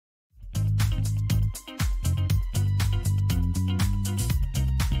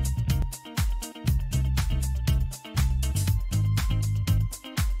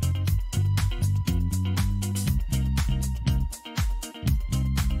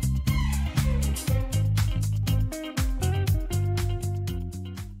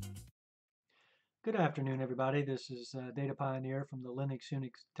Good afternoon, everybody. This is Data Pioneer from the Linux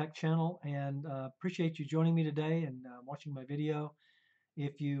Unix Tech Channel, and appreciate you joining me today and watching my video.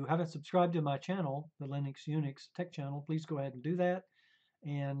 If you haven't subscribed to my channel, the Linux Unix Tech Channel, please go ahead and do that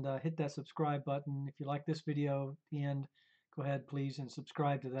and hit that subscribe button. If you like this video at the end, go ahead, please, and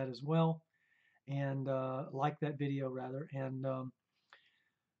subscribe to that as well, and like that video rather. And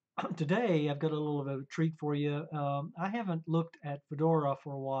today I've got a little bit of a treat for you. I haven't looked at Fedora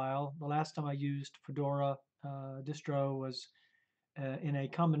for a while. The last time I used Fedora distro was in a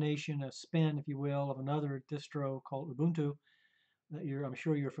combination, a spin, if you will, of another distro called Ubuntu that I'm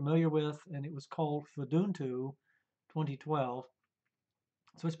sure you're familiar with, and it was called Feduntu 2012.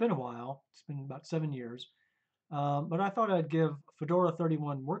 So it's been a while. It's been about 7 years. But I thought I'd give Fedora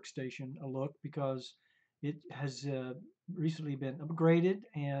 31 Workstation a look because it has recently been upgraded,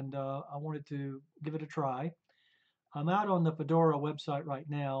 and I wanted to give it a try. I'm out on the Fedora website right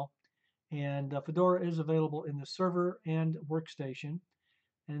now, and Fedora is available in the server and workstation.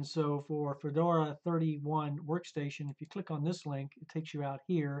 And so for Fedora 31 Workstation, if you click on this link, it takes you out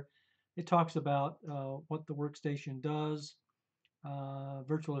here. It talks about what the workstation does,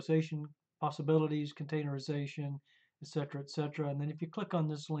 virtualization possibilities, containerization, etc., etc. And then if you click on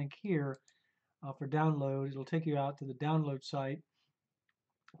this link here for download, it'll take you out to the download site.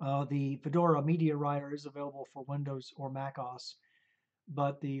 The Fedora Media Writer is available for Windows or Mac OS,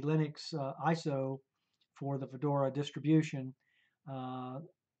 but the Linux ISO for the Fedora distribution,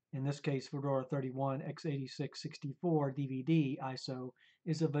 in this case Fedora 31 x86-64 DVD ISO,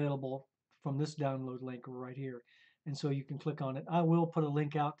 is available from this download link right here. And so you can click on it. I will put a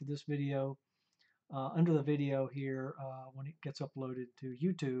link out to this video under the video here when it gets uploaded to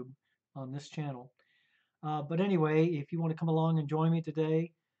YouTube on this channel. But anyway, if you want to come along and join me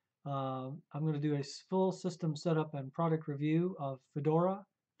today, I'm going to do a full system setup and product review of Fedora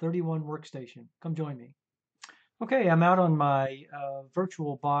 31 Workstation. Come join me. Okay, I'm out on my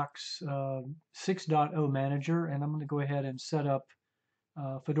VirtualBox 6.0 manager, and I'm going to go ahead and set up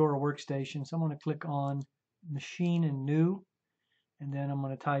Fedora Workstation. So I'm going to click on Machine and New, and then I'm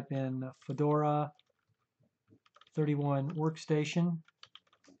going to type in Fedora 31 Workstation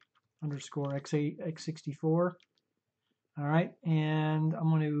underscore x64. All right, and I'm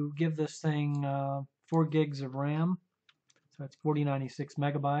going to give this thing 4 gigs of RAM, so that's 4096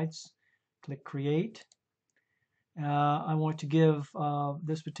 megabytes. Click Create. I want to give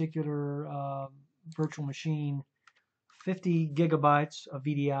this particular virtual machine 50 gigabytes of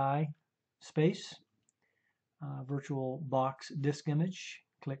VDI space. VirtualBox disk image.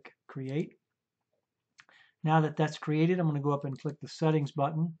 Click Create. Now that that's created, I'm going to go up and click the Settings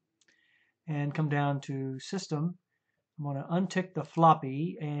button and come down to System. I'm going to untick the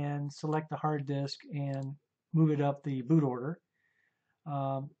floppy and select the hard disk and move it up the boot order.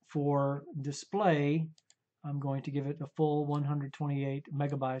 For display, I'm going to give it a full 128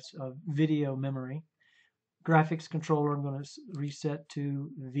 megabytes of video memory. Graphics controller, I'm going to reset to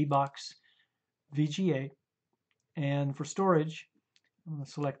VBox VGA. And for storage, I'm going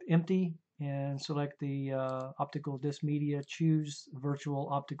to select empty and select the optical disk media, choose virtual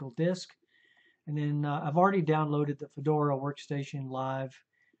optical disk. And then I've already downloaded the Fedora Workstation Live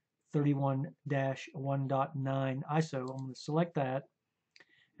 31-1.9 ISO. I'm going to select that.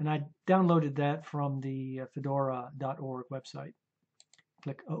 And I downloaded that from the fedora.org website.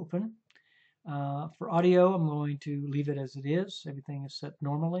 Click Open. For audio, I'm going to leave it as it is. Everything is set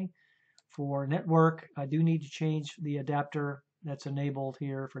normally. For network, I do need to change the adapter that's enabled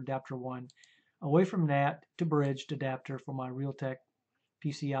here for adapter 1 away from NAT to bridged adapter for my Realtek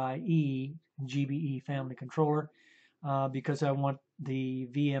PCIe GBE family controller because I want the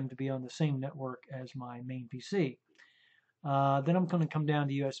VM to be on the same network as my main PC. Then I'm going to come down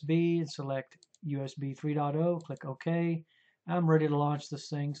to USB and select USB 3.0, click OK. I'm ready to launch this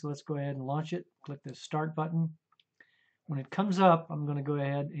thing, so let's go ahead and launch it. Click the Start button. When it comes up, I'm going to go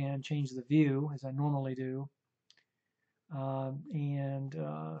ahead and change the view as I normally do.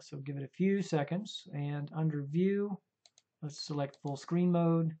 So give it a few seconds, and under View, let's select Full Screen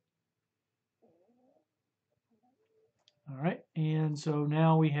Mode. All right, and so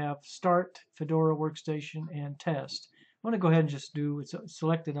now we have Start, Fedora Workstation, and Test. I'm going to go ahead and just do, it's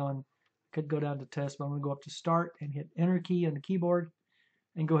selected on, could go down to Test, but I'm going to go up to Start and hit Enter key on the keyboard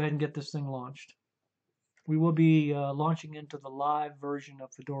and go ahead and get this thing launched. We will be launching into the live version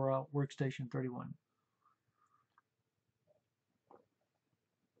of Fedora Workstation 31.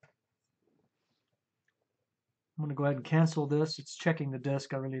 I'm going to go ahead and cancel this. It's checking the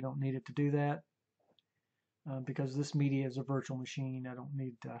disk. I really don't need it to do that because this media is a virtual machine. I don't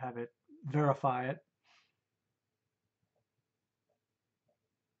need to have it verify it.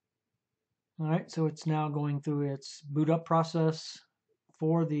 All right, so it's now going through its boot up process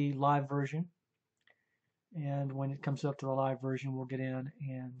for the live version. And when it comes up to the live version, we'll get in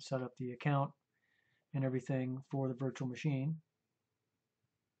and set up the account and everything for the virtual machine.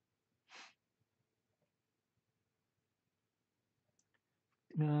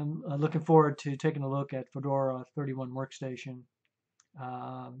 I'm looking forward to taking a look at Fedora 31 Workstation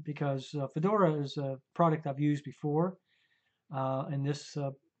because Fedora is a product I've used before. In this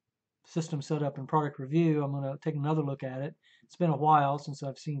system setup and product review, I'm going to take another look at it. It's been a while since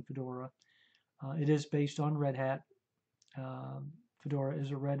I've seen Fedora. It is based on Red Hat. Fedora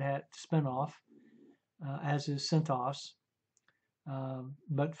is a Red Hat spinoff, as is CentOS.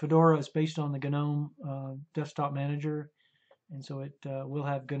 But Fedora is based on the GNOME desktop manager, and so it will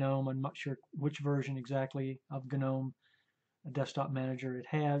have GNOME. I'm not sure which version exactly of GNOME desktop manager it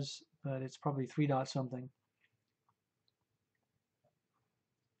has, but it's probably 3 dot something.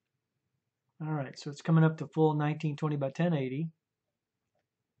 All right, so it's coming up to full 1920 by 1080.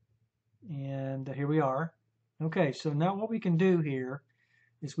 And here we are. Okay, so now what we can do here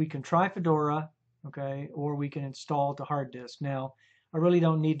is we can try Fedora, okay, or we can install to hard disk. Now, I really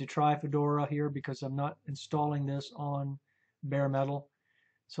don't need to try Fedora here because I'm not installing this on bare metal.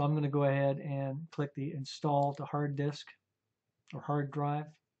 So I'm going to go ahead and click the install to hard disk or hard drive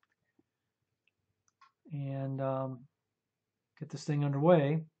and get this thing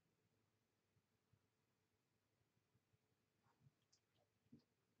underway.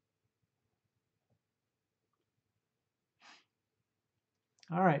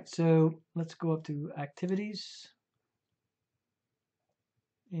 All right, so let's go up to activities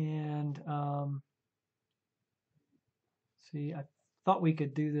and see, I thought we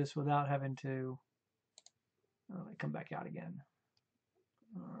could do this without having to, let me come back out again.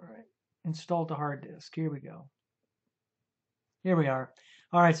 All right, install to hard disk, here we go. Here we are.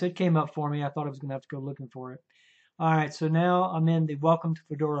 All right, so it came up for me. I thought I was going to have to go looking for it. All right, so now I'm in the Welcome to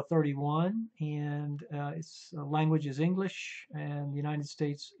Fedora 31, and its language is English, and the United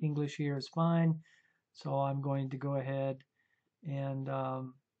States English here is fine. So I'm going to go ahead and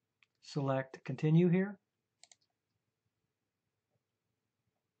select Continue here.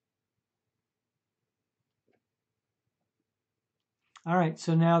 All right,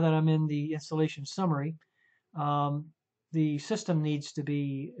 so now that I'm in the installation summary, the system needs to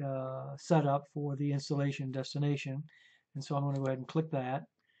be set up for the installation destination. And so I'm going to go ahead and click that.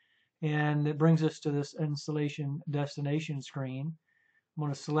 And it brings us to this installation destination screen. I'm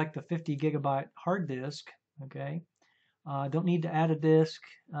going to select the 50 gigabyte hard disk. Okay. Don't need to add a disk.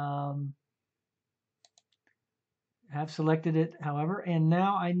 Have selected it, however, and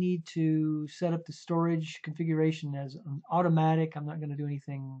now I need to set up the storage configuration as an automatic. I'm not going to do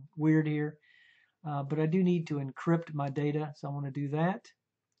anything weird here. But I do need to encrypt my data, so I want to do that.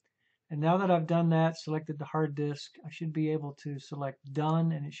 And now that I've done that, selected the hard disk, I should be able to select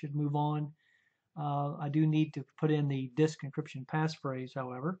Done, and it should move on. I do need to put in the disk encryption passphrase,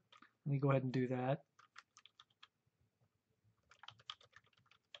 however. Let me go ahead and do that.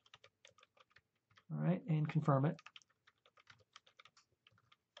 All right, and confirm it.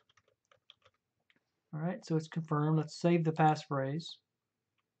 All right, so it's confirmed. Let's save the passphrase.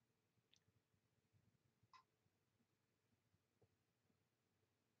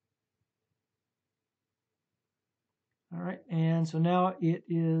 All right, and so now it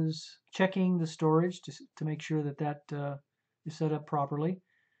is checking the storage to make sure that that is set up properly.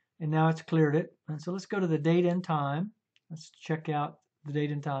 And now it's cleared it. And so let's go to the date and time. Let's check out the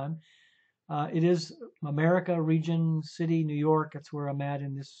date and time. It is America, region, city, New York. That's where I'm at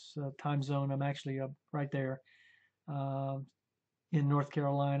in this time zone. I'm actually right there in North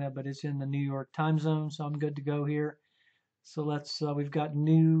Carolina, but it's in the New York time zone, so I'm good to go here. So let's, we've got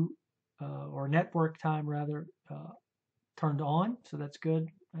new, or network time rather, turned on, so that's good.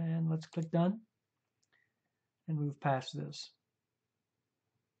 And let's click Done and move past this.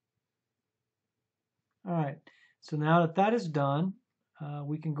 All right, so now that that is done,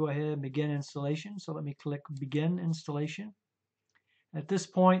 we can go ahead and begin installation. So let me click Begin Installation. At this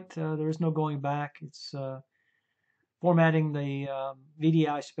point, there is no going back. It's formatting the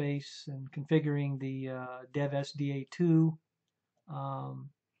VDI space and configuring the dev SDA2,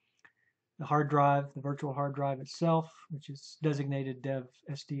 the hard drive, the virtual hard drive itself, which is designated dev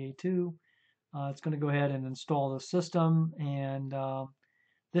SDA2. It's going to go ahead and install the system, and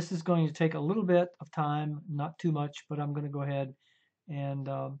this is going to take a little bit of time, not too much, but I'm going to go ahead and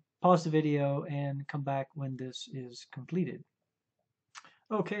pause the video and come back when this is completed.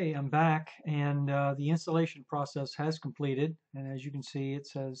 Okay, I'm back, and the installation process has completed, and as you can see, it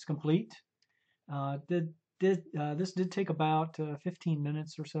says complete. This did take about 15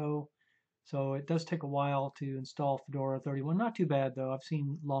 minutes or so So it does take a while to install Fedora 31. Not too bad though. I've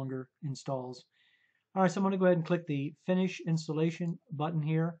seen longer installs. All right, so I'm going to go ahead and click the Finish Installation button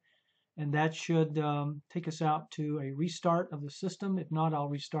here, and that should take us out to a restart of the system. If not, I'll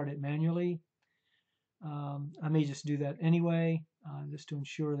restart it manually. I may just do that anyway, just to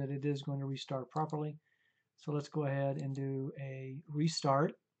ensure that it is going to restart properly. So let's go ahead and do a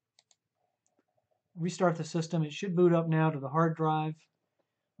restart. Restart the system. It should boot up now to the hard drive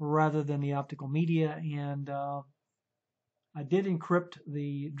rather than the optical media, and I did encrypt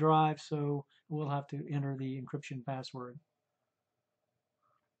the drive, so we'll have to enter the encryption password.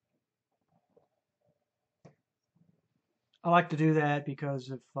 I like to do that because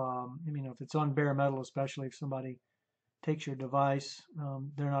if if it's on bare metal, especially if somebody takes your device,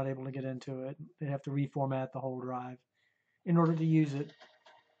 they're not able to get into it. They have to reformat the whole drive in order to use it.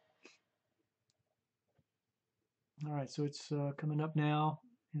 All right, so it's coming up now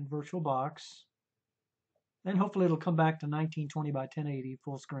in VirtualBox. And hopefully it'll come back to 1920 by 1080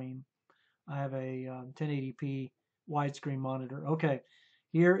 full screen. I have a 1080p widescreen monitor. Okay,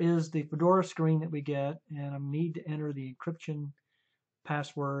 here is the Fedora screen that we get, and I need to enter the encryption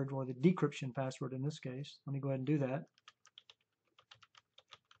password, or the decryption password in this case. Let me go ahead and do that.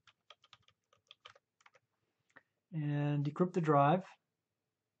 And decrypt the drive,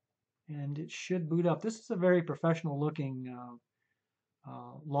 and it should boot up. This is a very professional looking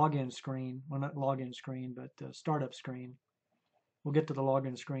login screen. Well, not login screen, but startup screen. We'll get to the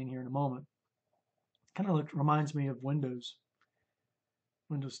login screen here in a moment. Kind of reminds me of Windows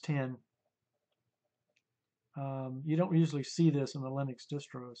 10. You don't usually see this in the Linux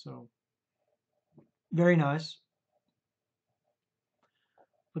distro, so very nice.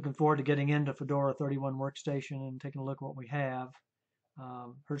 Looking forward to getting into Fedora 31 Workstation and taking a look at what we have.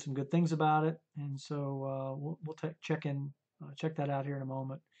 Heard some good things about it, and so we'll check that out here in a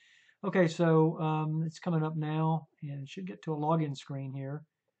moment. Okay, so it's coming up now, and it should get to a login screen here,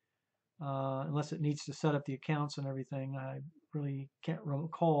 unless it needs to set up the accounts and everything. I really can't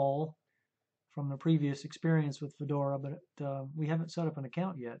recall from the previous experience with Fedora, but we haven't set up an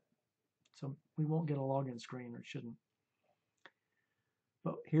account yet, so we won't get a login screen, or shouldn't.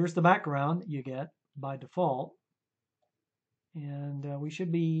 But here's the background that you get by default, and we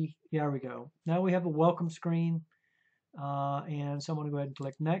should be, yeah, there we go. Now we have a welcome screen, and so I'm going to go ahead and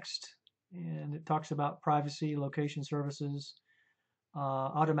click next, and it talks about privacy, location services,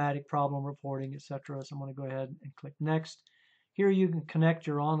 automatic problem reporting, etc. So I'm going to go ahead and click next. Here you can connect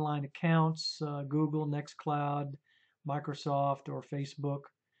your online accounts, Google, Nextcloud, Microsoft, or Facebook.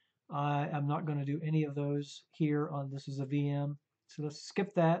 I am not going to do any of those here on this is a VM. So let's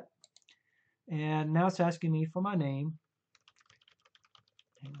skip that. And now it's asking me for my name.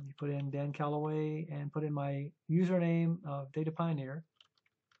 And let me put in Dan Calloway and put in my username of Data Pioneer.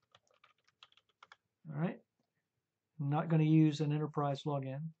 All right. I'm not going to use an enterprise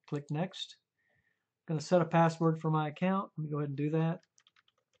login. Click next. I'm going to set a password for my account. Let me go ahead and do that.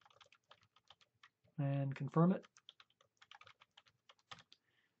 And confirm it.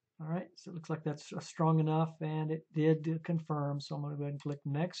 All right, so it looks like that's strong enough, and it did confirm. So I'm going to go ahead and click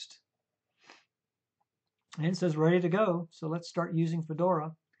next. And it says ready to go. So let's start using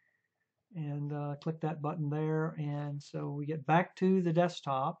Fedora. And click that button there. And so we get back to the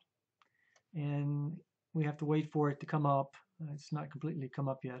desktop, and we have to wait for it to come up. It's not completely come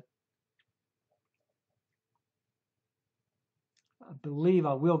up yet. I believe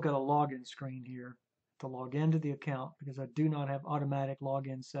I will get a login screen here to log into the account, because I do not have automatic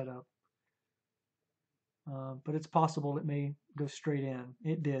login set up. But it's possible it may go straight in.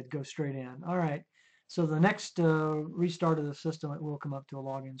 It did go straight in. All right. So the next restart of the system, it will come up to a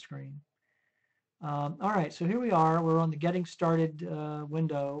login screen. All right. So here we are. We're on the Getting Started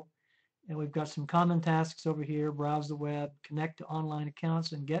window, and we've got some common tasks over here: browse the web, connect to online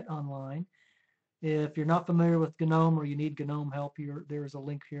accounts, and get online. If you're not familiar with GNOME, or you need GNOME help, there's a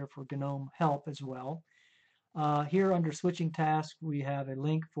link here for GNOME help as well. Here under switching tasks, we have a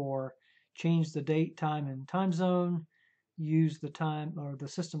link for change the date, time, and time zone, use the time or the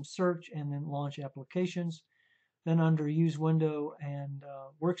system search, and then launch applications. Then under use window and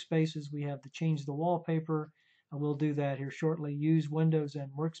workspaces, we have the change the wallpaper, and we'll do that here shortly. Use windows and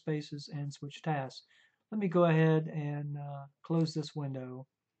workspaces and switch tasks. Let me go ahead and close this window.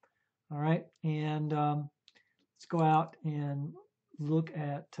 All right, and let's go out and look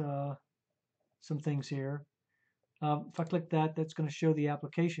at some things here. If I click that, that's going to show the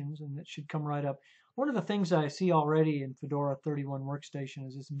applications, and it should come right up. One of the things I see already in Fedora 31 Workstation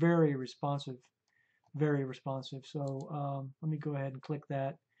is it's very responsive, very responsive. So let me go ahead and click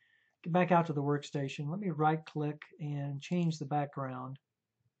that. Get back out to the workstation. Let me right-click and change the background.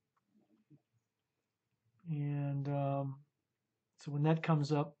 And so when that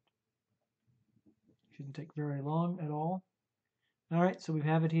comes up, it shouldn't take very long at all. All right, so we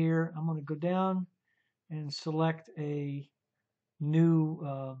have it here. I'm going to go down and select a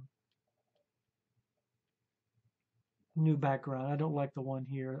new new background. I don't like the one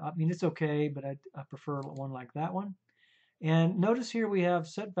here. I mean, it's okay, but I prefer one like that one. And notice here we have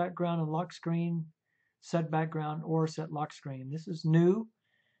set background and lock screen, set background or set lock screen. This is new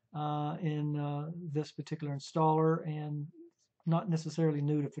in this particular installer and not necessarily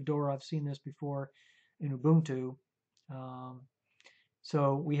new to Fedora. I've seen this before in Ubuntu. Um,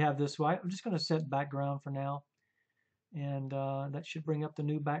 so we have this. I'm just going to set background for now, and that should bring up the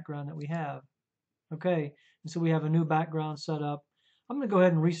new background that we have. Okay, and so we have a new background set up. I'm going to go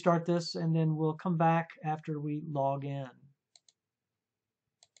ahead and restart this, and then we'll come back after we log in.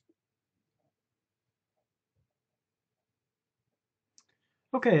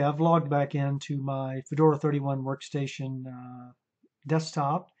 Okay, I've logged back into my Fedora 31 workstation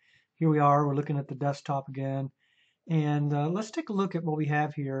desktop. Here we are, we're looking at the desktop again. And let's take a look at what we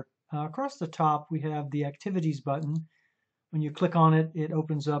have here. Across the top, we have the Activities button. When you click on it, it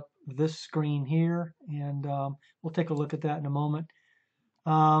opens up this screen here, and we'll take a look at that in a moment.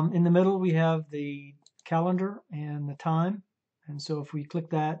 In the middle, we have the calendar and the time. And so if we click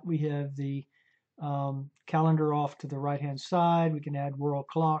that, we have the calendar off to the right-hand side. We can add world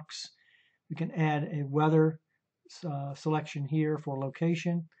clocks. We can add a weather selection here for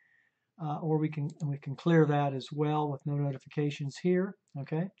location. Or we can clear that as well with no notifications here.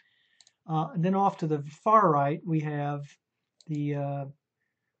 Okay. And then off to the far right, we have the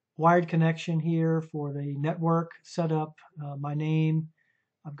wired connection here for the network setup. My name.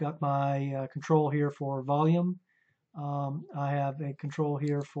 I've got my control here for volume. I have a control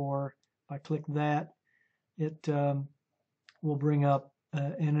here for, if I click that, it will bring up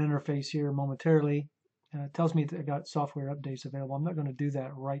an interface here momentarily. It tells me that I got software updates available. I'm not going to do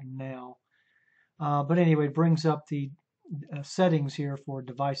that right now. But anyway, it brings up the settings here for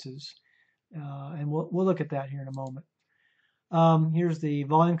devices. And we'll look at that here in a moment. Here's the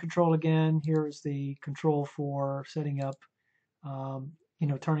volume control again. Here's the control for setting up,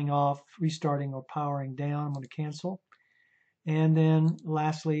 turning off, restarting, or powering down. I'm going to cancel. And then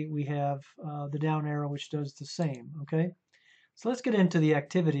lastly, we have the down arrow, which does the same. Okay. So let's get into the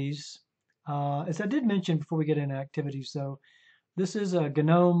activities. As I did mention before we get into activities, though, this is a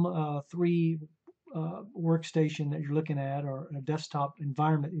GNOME 3 workstation that you're looking at, or a desktop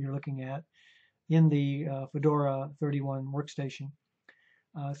environment that you're looking at in the Fedora 31 workstation.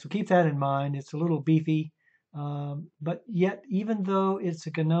 So keep that in mind. It's a little beefy, but yet even though it's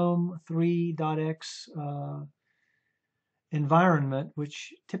a GNOME 3.x environment,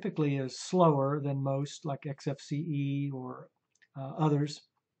 which typically is slower than most, like XFCE or others,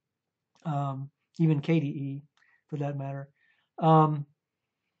 even KDE for that matter.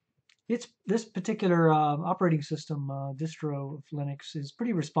 This particular operating system, distro of Linux, is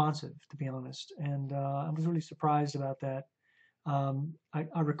pretty responsive, to be honest, and I was really surprised about that.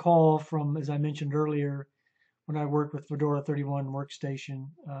 I recall from, as I mentioned earlier, when I worked with Fedora 31 workstation,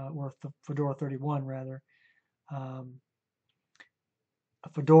 or Fedora 31 rather,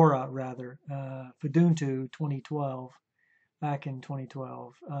 Fedora rather, Feduntu 2012, back in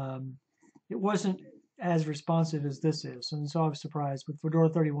 2012. It wasn't as responsive as this is, and so I was surprised. With Fedora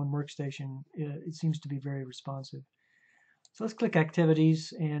 31 workstation, it seems to be very responsive. So let's click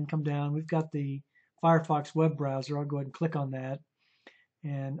Activities and come down. We've got the Firefox web browser. I'll go ahead and click on that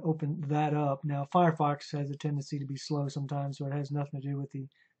and open that up. Now, Firefox has a tendency to be slow sometimes, so it has nothing to do with the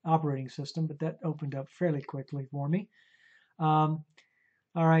operating system, but that opened up fairly quickly for me. All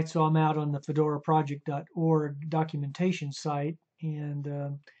right, so I'm out on the fedoraproject.org documentation site, and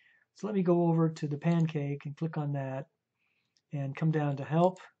so let me go over to the pancake and click on that and come down to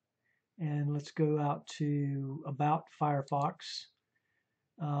Help, and let's go out to About Firefox,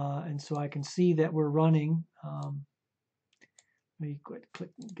 and so I can see that we're running. Let me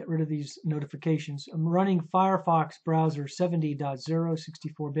get rid of these notifications. I'm running Firefox browser 70.0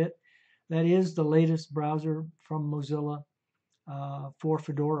 64-bit. That is the latest browser from Mozilla for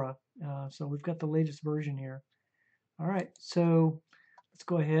Fedora. So we've got the latest version here. All right, so let's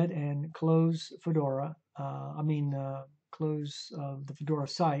go ahead and close Fedora. Close the Fedora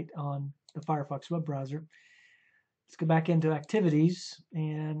site on the Firefox web browser. Let's go back into Activities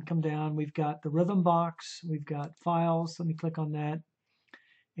and come down. We've got the Rhythm box. We've got Files. Let me click on that.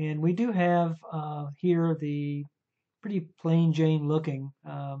 And we do have here the pretty plain Jane looking,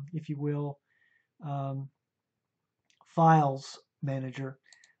 if you will, Files Manager.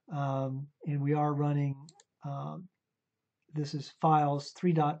 And we are running, this is Files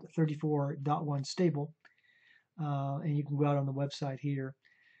 3.34.1 stable. and you can go out on the website here.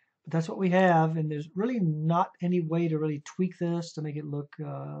 But that's what we have, and there's really not any way to really tweak this to make it look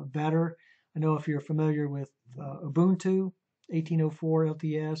better. I know if you're familiar with Ubuntu 1804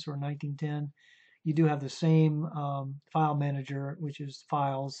 LTS or 1910, you do have the same file manager, which is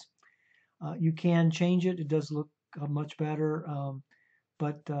files. You can change it. It does look much better,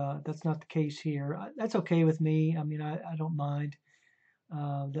 but that's not the case here. That's okay with me. I mean, I don't mind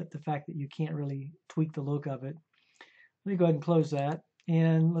the fact that you can't really tweak the look of it. Let me go ahead and close that.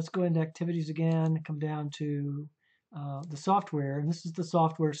 And let's go into activities again, come down to the software. And this is the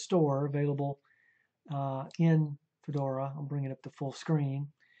software store available in Fedora. I'll bring it up to full screen.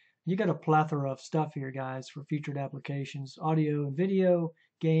 You got a plethora of stuff here, guys, for featured applications: audio and video,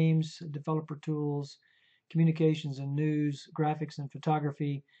 games, developer tools, communications and news, graphics and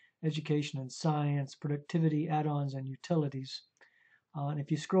photography, education and science, productivity, add-ons, and utilities. And if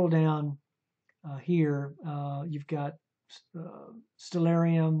you scroll down here, you've got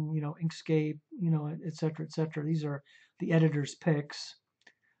Stellarium, Inkscape, et cetera, et cetera. These are the editor's picks.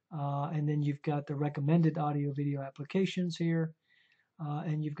 And then you've got the recommended audio video applications here.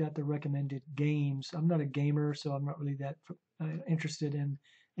 And you've got the recommended games. I'm not a gamer, so I'm not really that interested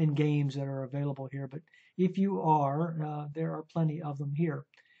in games that are available here. But if you are, there are plenty of them here.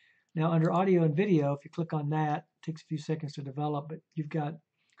 Now, under audio and video, if you click on that, it takes a few seconds to develop, but you've got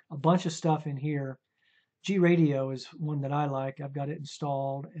a bunch of stuff in here. G Radio is one that I like. I've got it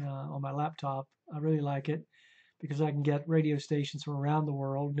installed on my laptop. I really like it because I can get radio stations from around the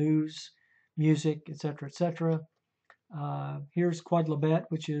world, news, music, etc., etc. Here's Quadlibet,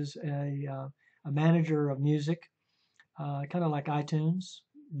 which is a manager of music, kind of like iTunes,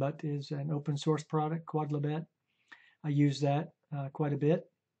 but is an open source product, Quadlibet. I use that quite a bit.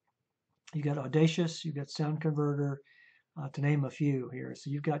 You got Audacious, you got Sound Converter, to name a few here. So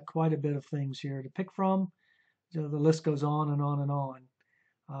you've got quite a bit of things here to pick from. So the list goes on and on and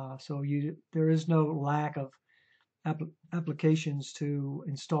on. So there is no lack of applications to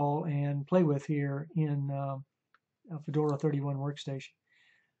install and play with here in Fedora 31 Workstation.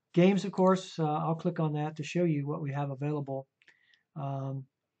 Games, of course, I'll click on that to show you what we have available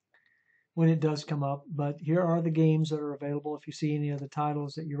when it does come up. But here are the games that are available. If you see any of the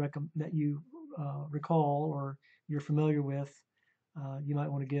titles that you recall or you're familiar with, you might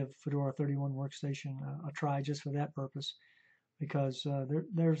want to give Fedora 31 Workstation a try just for that purpose, because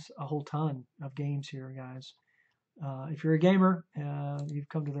there's a whole ton of games here, guys. If you're a gamer, you've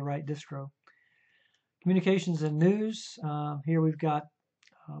come to the right distro. Communications and news. Here we've got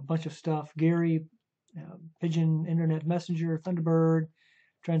a bunch of stuff: Gary, Pigeon, Internet Messenger, Thunderbird,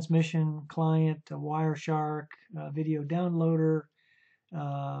 Transmission, Client, Wireshark, Video Downloader,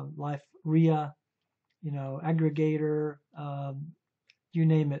 Life RIA, aggregator, you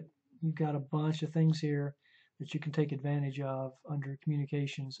name it. You've got a bunch of things here that you can take advantage of under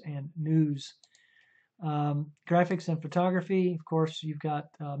communications and news. Graphics and photography, of course, you've got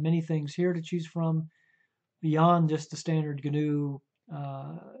many things here to choose from beyond just the standard GNU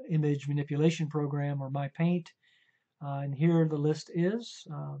image manipulation program or MyPaint. And here the list is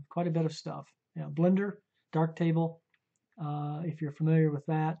quite a bit of stuff. Blender, Darktable, if you're familiar with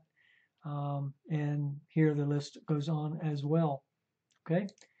that. And here the list goes on as well. Okay.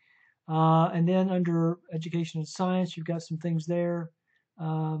 And then under education and science, you've got some things there.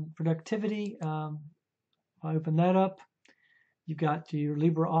 Productivity, if I open that up, you've got your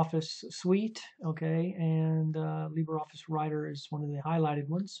LibreOffice suite, okay, and LibreOffice Writer is one of the highlighted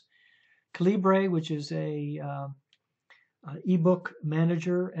ones. Calibre, which is a ebook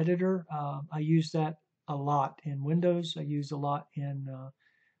manager editor. I use that a lot in Windows. I use a lot in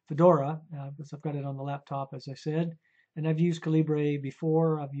Fedora because I've got it on the laptop, as I said. And I've used Calibre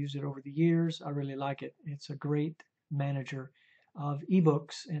before. I've used it over the years. I really like it. It's a great manager of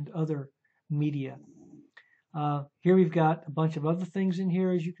ebooks and other media. Here we've got a bunch of other things in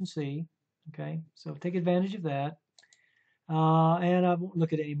here, as you can see. Okay, so take advantage of that. And I won't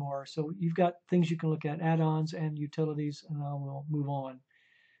look at any more. So you've got things you can look at, add-ons and utilities, and I will move on.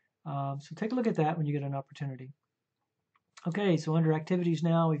 So take a look at that when you get an opportunity. Okay, so under activities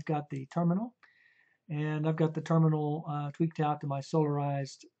now, we've got the terminal. And I've got the terminal tweaked out to my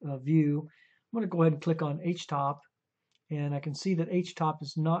solarized view. I'm going to go ahead and click on HTOP. And I can see that HTOP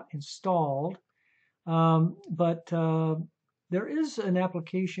is not installed. But there is an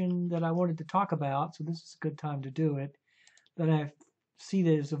application that I wanted to talk about, so this is a good time to do it, that I see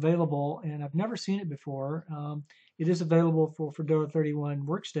that is available, and I've never seen it before. It is available for Fedora 31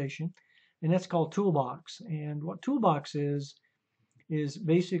 Workstation, and that's called Toolbox. And what Toolbox is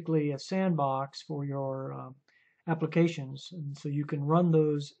basically a sandbox for your applications. And so you can run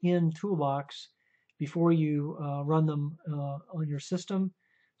those in Toolbox before you run them on your system,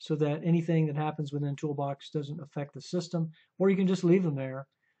 so that anything that happens within Toolbox doesn't affect the system, or you can just leave them there.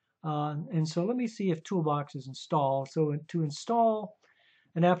 And so let me see if Toolbox is installed. So to install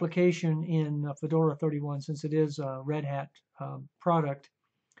an application in Fedora 31, since it is a Red Hat product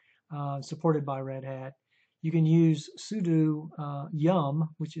supported by Red Hat, you can use sudo yum,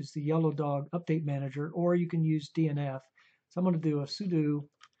 which is the Yellow Dog Update Manager, or you can use DNF. So I'm going to do a sudo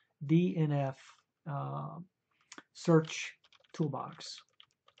DNF search Toolbox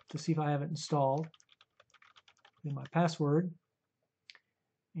to see if I have it installed in my password.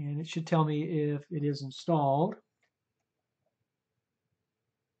 And it should tell me if it is installed.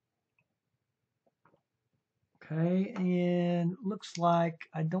 Okay, and looks like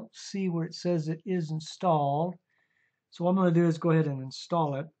I don't see where it says it is installed. So what I'm going to do is go ahead and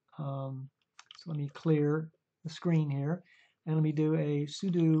install it. So let me clear the screen here, and let me do a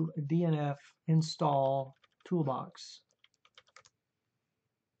sudo DNF install Toolbox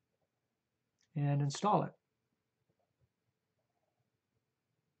and install it.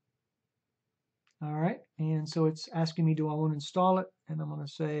 All right, and so it's asking me, do I want to install it? And I'm going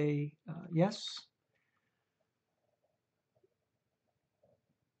to say yes.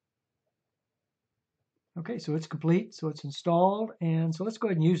 Okay, so it's complete, so it's installed, and so let's go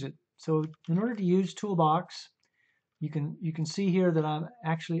ahead and use it. So in order to use Toolbox, you can see here that I'm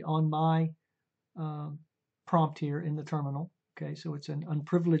actually on my prompt here in the terminal. Okay, so it's an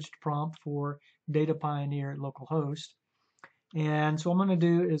unprivileged prompt for Data Pioneer at localhost. And so what I'm going to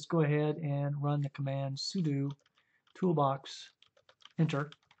do is go ahead and run the command sudo toolbox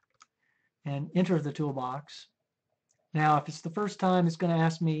enter, and enter the toolbox. Now, if it's the first time, it's going to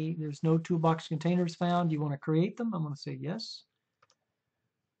ask me, there's no toolbox containers found. Do you want to create them? I'm going to say yes.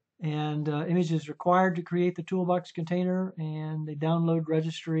 And image is required to create the toolbox container, and the download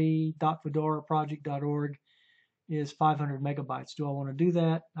registry.fedoraproject.org is 500 megabytes. Do I want to do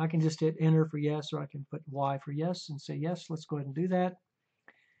that? I can just hit enter for yes, or I can put Y for yes and say yes. Let's go ahead and do that.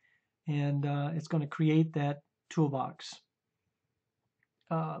 And it's going to create that toolbox.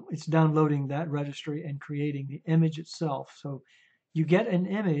 It's downloading that registry and creating the image itself. So you get an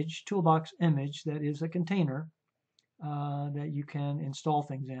image, toolbox image, that is a container that you can install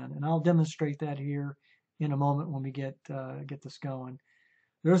things in. And I'll demonstrate that here in a moment when we get this going.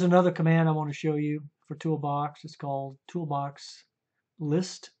 There's another command I want to show you for Toolbox. It's called Toolbox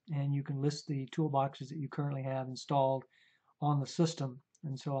List, and you can list the toolboxes that you currently have installed on the system.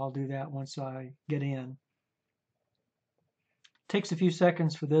 And so I'll do that once I get in. It takes a few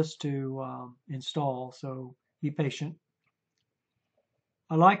seconds for this to install, so be patient.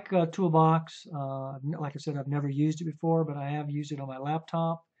 I like Toolbox. Like I said, I've never used it before, but I have used it on my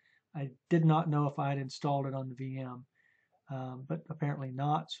laptop. I did not know if I had installed it on the VM. But apparently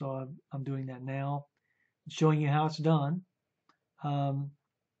not, so I'm doing that now, showing you how it's done. And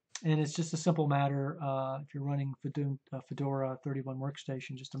it's just a simple matter, if you're running Fedora 31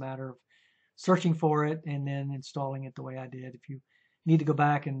 Workstation, just a matter of searching for it and then installing it the way I did. If you need to go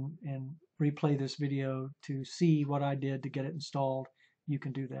back and replay this video to see what I did to get it installed, you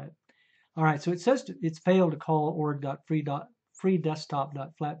can do that. All right, so it says it's failed to call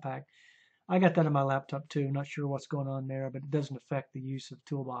org.freedesktop.flatpak. I got that on my laptop too. Not sure what's going on there, but it doesn't affect the use of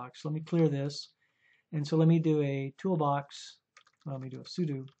Toolbox. Let me clear this. And so let me do a Toolbox, let me do a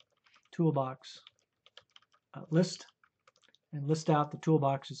sudo Toolbox list, and list out the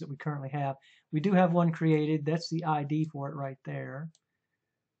toolboxes that we currently have. We do have one created. That's the ID for it right there.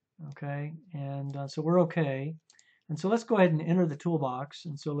 Okay, and so we're okay. And so let's go ahead and enter the toolbox.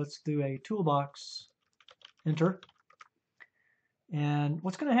 And so let's do a toolbox enter. And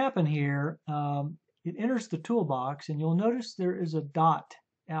what's going to happen here, it enters the toolbox, and you'll notice there is a dot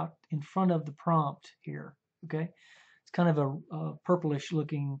out in front of the prompt here. Okay, it's kind of a purplish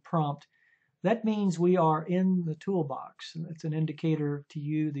looking prompt. That means we are in the toolbox, and it's an indicator to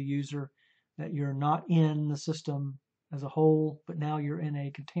you, the user, that you're not in the system as a whole, but now you're in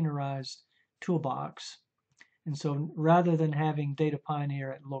a containerized toolbox. And so rather than having Data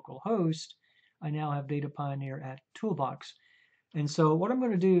Pioneer at localhost, I now have Data Pioneer at Toolbox. And so what I'm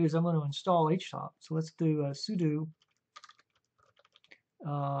going to do is I'm going to install htop. So let's do a sudo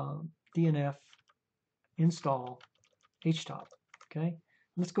DNF install htop. Okay,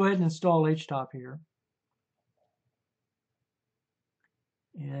 let's go ahead and install htop here.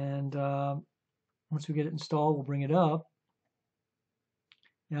 And once we get it installed, we'll bring it up.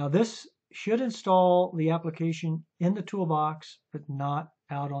 Now this should install the application in the toolbox, but not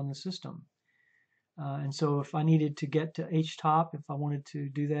out on the system. And so if I needed to get to htop, if I wanted to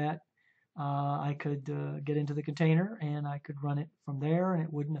do that, I could get into the container and I could run it from there, and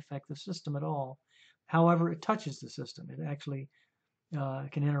it wouldn't affect the system at all. However, it touches the system. It actually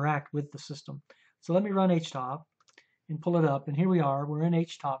can interact with the system. So let me run htop and pull it up. And here we are. We're in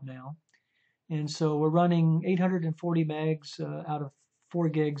htop now. And so we're running 840 megs out of 4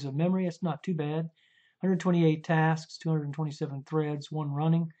 gigs of memory. It's not too bad. 128 tasks, 227 threads, one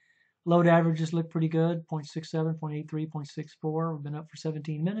running. Load averages look pretty good, 0.67, 0.83, 0.64. We've been up for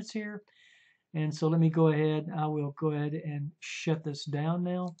 17 minutes here. And so let me go ahead. I will go ahead and shut this down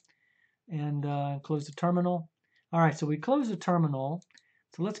now and close the terminal. All right, so we close the terminal.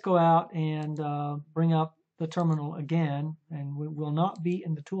 So let's go out and bring up the terminal again. And we will not be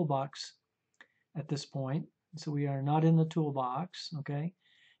in the toolbox at this point. So we are not in the toolbox, okay?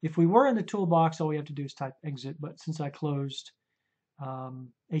 If we were in the toolbox, all we have to do is type exit. But since I closed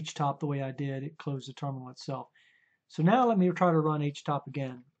htop the way I did, it closed the terminal itself. So now let me try to run htop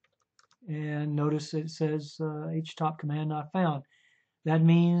again. And notice it says htop command not found. That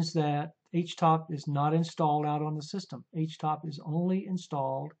means that htop is not installed out on the system. Htop is only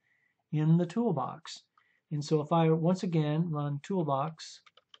installed in the toolbox. And so if I once again run toolbox,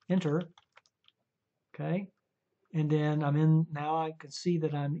 enter, okay, and then I'm in, now I can see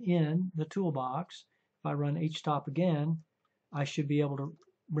that I'm in the toolbox. If I run htop again, I should be able to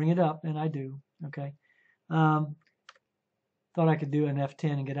bring it up, and I do, okay. Thought I could do an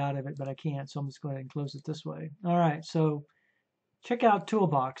F10 and get out of it, but I can't, so I'm just going to go ahead and close it this way. All right, so check out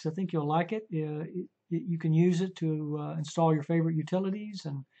Toolbox. I think you'll like it. You can use it to install your favorite utilities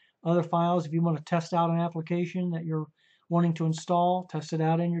and other files. If you want to test out an application that you're wanting to install, test it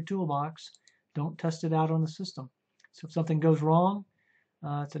out in your Toolbox. Don't test it out on the system. So if something goes wrong,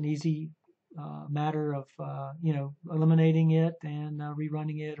 it's an easy matter of eliminating it and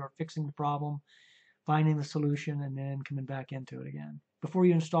rerunning it or fixing the problem, finding the solution, and then coming back into it again before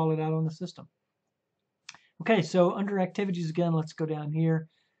you install it out on the system. Okay, so under activities again, let's go down here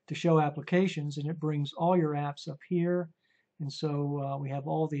to show applications, and it brings all your apps up here. And so we have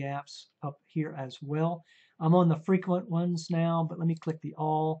all the apps up here as well. I'm on the frequent ones now, but let me click the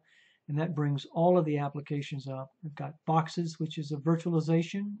all, and that brings all of the applications up. We've got Boxes, which is a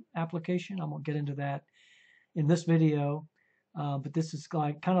virtualization application. I won't get into that in this video, but this is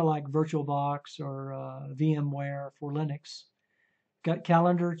kind of like VirtualBox or VMware for Linux. Got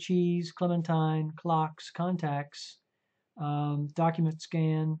Calendar, Cheese, Clementine, Clocks, Contacts, Document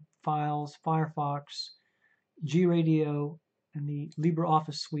Scan, Files, Firefox, GRadio, and the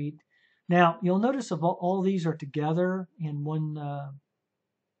LibreOffice suite. Now, you'll notice all these are together in one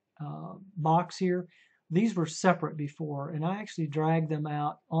box here. These were separate before, and I actually dragged them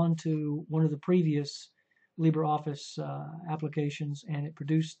out onto one of the previous LibreOffice applications, and it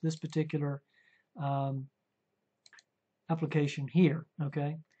produced this particular application here,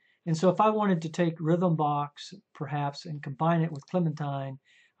 okay? And so if I wanted to take Rhythmbox perhaps and combine it with Clementine,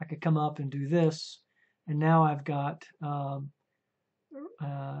 I could come up and do this, and now I've got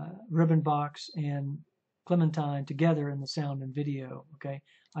Rhythmbox and Clementine together in the sound and video, okay?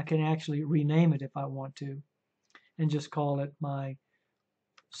 I can actually rename it if I want to and just call it my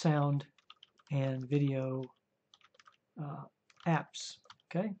sound and video apps,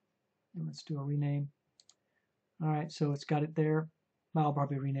 okay? And let's do a rename. All right, so it's got it there. I'll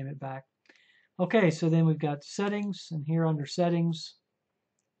probably rename it back. Okay, so then we've got settings, and here under settings,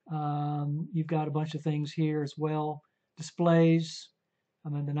 you've got a bunch of things here as well. Displays,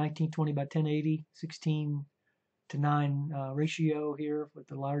 I'm in the 1920 by 1080, 16:9 ratio here with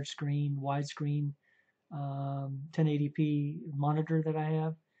the large screen, widescreen, 1080p monitor that I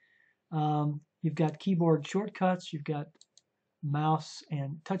have. You've got keyboard shortcuts, you've got mouse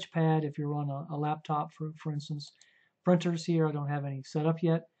and touchpad if you're on a laptop, for instance. Printers here, I don't have any set up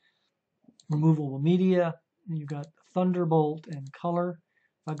yet. Removable media, and you've got Thunderbolt and color.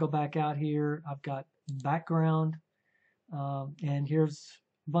 If I go back out here, I've got background, and here's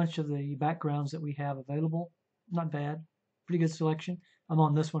a bunch of the backgrounds that we have available. Not bad, pretty good selection. I'm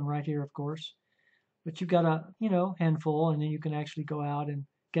on this one right here, of course. But you've got a handful, and then you can actually go out and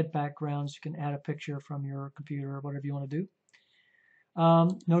get backgrounds. You can add a picture from your computer or whatever you want to do.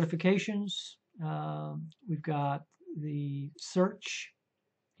 Notifications, we've got the search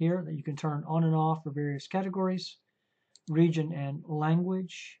here that you can turn on and off for various categories, region and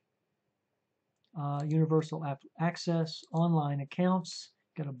language, universal app access, online accounts.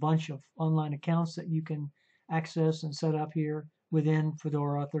 Got a bunch of online accounts that you can access and set up here within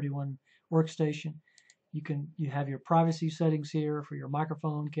Fedora 31 Workstation. You have your privacy settings here for your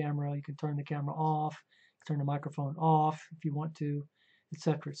microphone, camera. You can turn the camera off, turn the microphone off if you want to,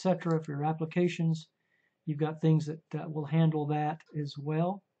 etc., etc. For your applications, you've got things that will handle that as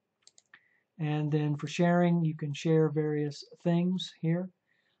well. And then for sharing, you can share various things here.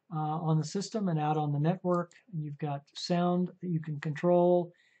 on the system and out on the network. You've got sound that you can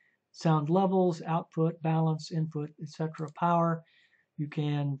control, sound levels, output, balance, input, etc. Power. You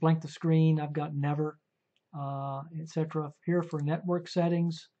can blank the screen. I've got never, etc. Here for network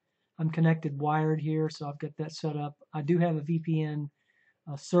settings. I'm connected wired here, so I've got that set up. I do have a VPN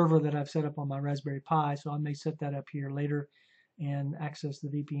server that I've set up on my Raspberry Pi, so I may set that up here later and access the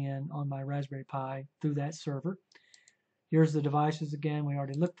VPN on my Raspberry Pi through that server. Here's the devices again. We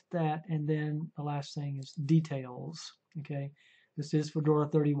already looked at that. And then the last thing is details. Okay, this is Fedora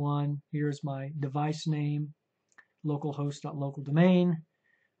 31. Here's my device name, localhost.local domain.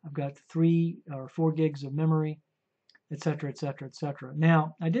 I've got 3 or 4 gigs of memory, etc., etc., etc.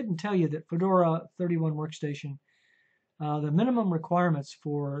 Now, I didn't tell you that Fedora 31 Workstation, the minimum requirements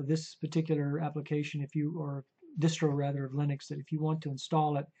for this particular application, if you, or distro rather of Linux, that if you want to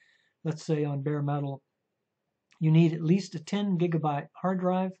install it, let's say on bare metal, you need at least a 10 gigabyte hard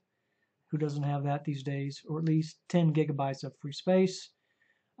drive. Who doesn't have that these days? Or at least 10 gigabytes of free space.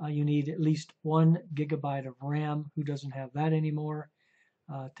 You need at least 1 gigabyte of RAM. Who doesn't have that anymore?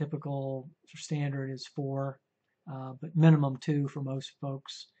 Typical standard is 4, but minimum 2 for most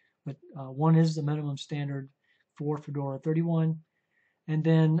folks. But 1 is the minimum standard for Fedora 31. And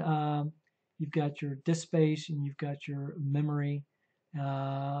then you've got your disk space and you've got your memory.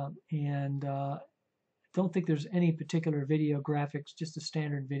 Don't think there's any particular video graphics, just a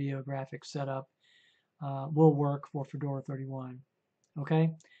standard video graphics setup will work for Fedora 31.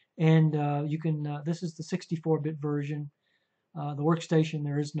 Okay, and you can, this is the 64-bit version. The Workstation,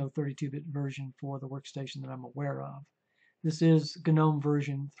 there is no 32-bit version for the Workstation that I'm aware of. This is GNOME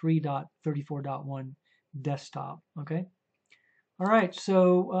version 3.34.1 desktop. Okay, all right,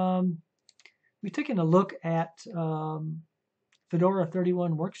 so we've taken a look at Fedora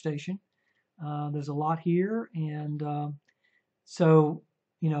 31 Workstation. There's a lot here, and so,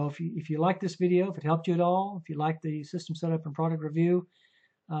 you know, if you like this video, if it helped you at all, if you like the system setup and product review,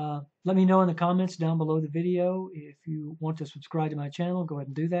 let me know in the comments down below the video. If you want to subscribe to my channel, go ahead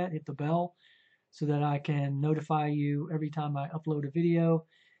and do that. Hit the bell so that I can notify you every time I upload a video.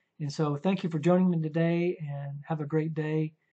 And so thank you for joining me today, and have a great day.